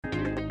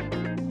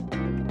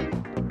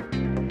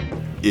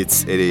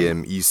It's 8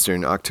 a.m.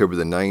 Eastern, October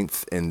the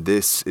 9th, and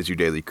this is your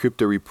daily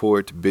crypto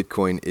report.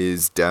 Bitcoin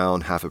is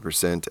down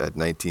 0.5% at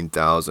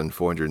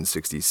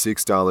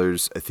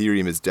 $19,466.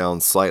 Ethereum is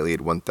down slightly at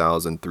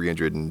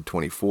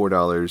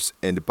 $1,324,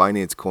 and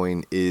Binance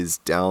Coin is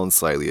down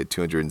slightly at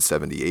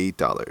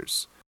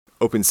 $278.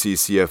 OpenSea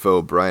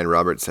CFO Brian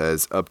Roberts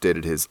has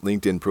updated his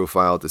LinkedIn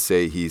profile to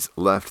say he's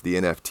left the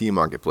NFT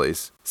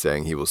marketplace,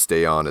 saying he will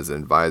stay on as an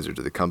advisor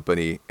to the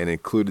company, and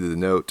included the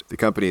note, "The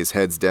company is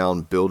heads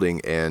down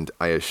building, and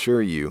I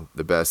assure you,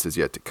 the best is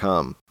yet to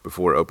come."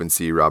 Before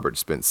OpenSea,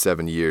 Roberts spent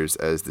 7 years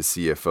as the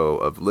CFO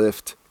of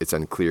Lyft. It's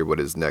unclear what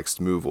his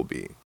next move will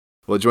be.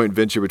 Well, a joint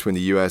venture between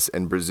the U.S.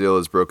 and Brazil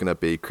has broken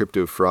up a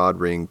crypto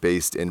fraud ring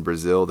based in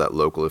Brazil that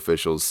local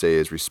officials say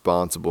is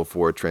responsible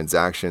for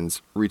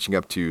transactions reaching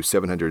up to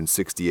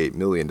 $768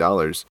 million.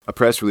 A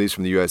press release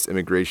from the U.S.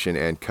 Immigration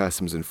and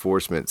Customs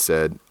Enforcement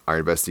said, "Our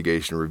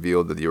investigation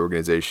revealed that the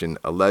organization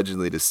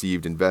allegedly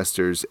deceived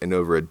investors in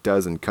over a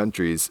dozen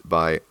countries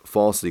by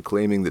falsely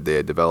claiming that they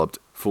had developed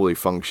fully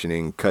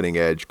functioning,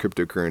 cutting-edge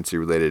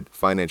cryptocurrency-related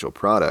financial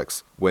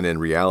products, when in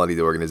reality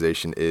the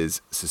organization is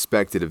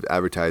suspected of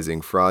advertising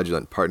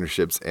fraudulent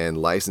partnerships and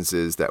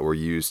licenses that were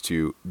used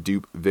to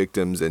dupe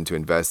victims into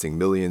investing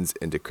millions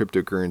into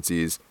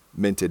cryptocurrencies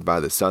minted by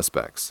the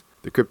suspects.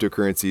 The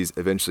cryptocurrencies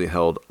eventually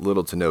held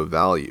little to no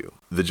value."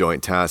 The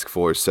Joint Task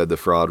Force said the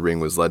fraud ring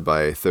was led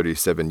by a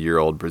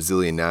 37-year-old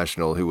Brazilian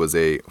national who was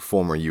a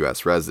former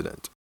U.S.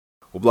 resident.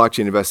 Well,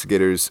 blockchain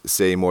investigators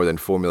say more than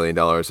 $4 million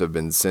have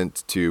been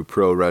sent to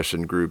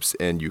pro-Russian groups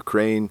in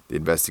Ukraine. The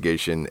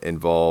investigation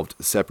involved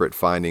separate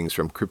findings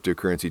from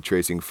cryptocurrency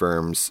tracing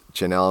firms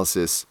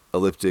Chainalysis,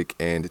 Elliptic,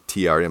 and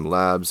TRM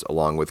Labs,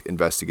 along with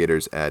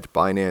investigators at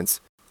Binance.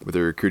 With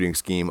a recruiting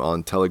scheme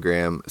on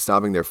Telegram,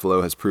 stopping their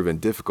flow has proven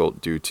difficult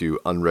due to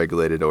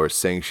unregulated or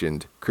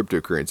sanctioned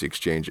cryptocurrency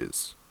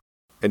exchanges.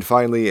 And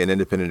finally, an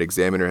independent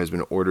examiner has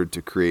been ordered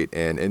to create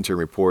an interim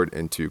report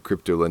into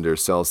crypto lender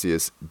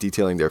Celsius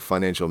detailing their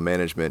financial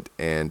management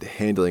and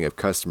handling of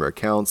customer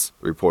accounts.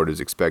 The report is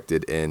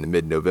expected in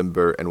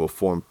mid-November and will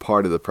form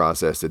part of the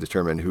process to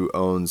determine who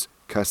owns,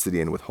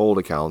 custody, and withhold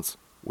accounts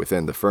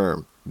within the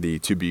firm. The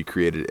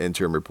to-be-created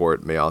interim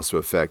report may also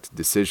affect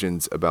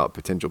decisions about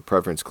potential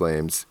preference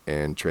claims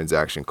and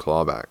transaction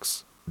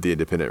clawbacks. The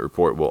independent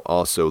report will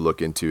also look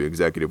into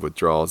executive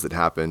withdrawals that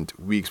happened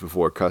weeks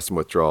before custom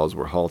withdrawals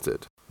were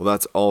halted. Well,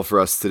 that's all for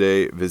us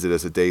today. Visit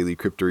us at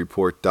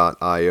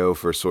dailycryptoreport.io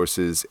for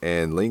sources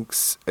and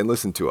links, and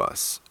listen to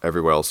us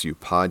everywhere else you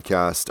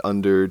podcast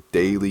under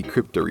Daily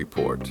Crypto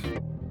Report.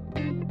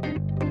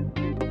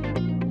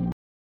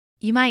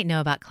 You might know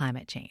about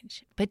climate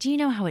change, but do you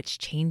know how it's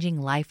changing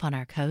life on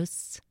our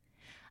coasts?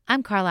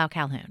 I'm Carlisle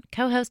Calhoun,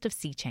 co-host of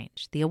Sea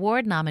Change, the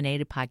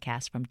award-nominated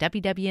podcast from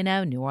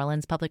WWNO, New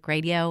Orleans Public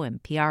Radio,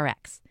 and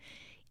PRX.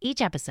 Each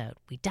episode,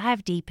 we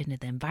dive deep into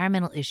the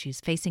environmental issues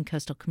facing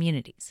coastal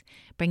communities,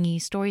 bringing you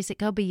stories that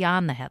go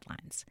beyond the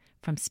headlines,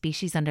 from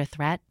species under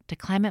threat to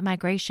climate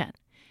migration.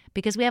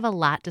 Because we have a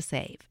lot to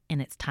save,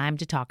 and it's time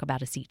to talk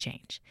about a sea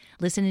change.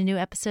 Listen to new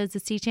episodes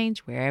of Sea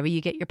Change wherever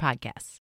you get your podcasts.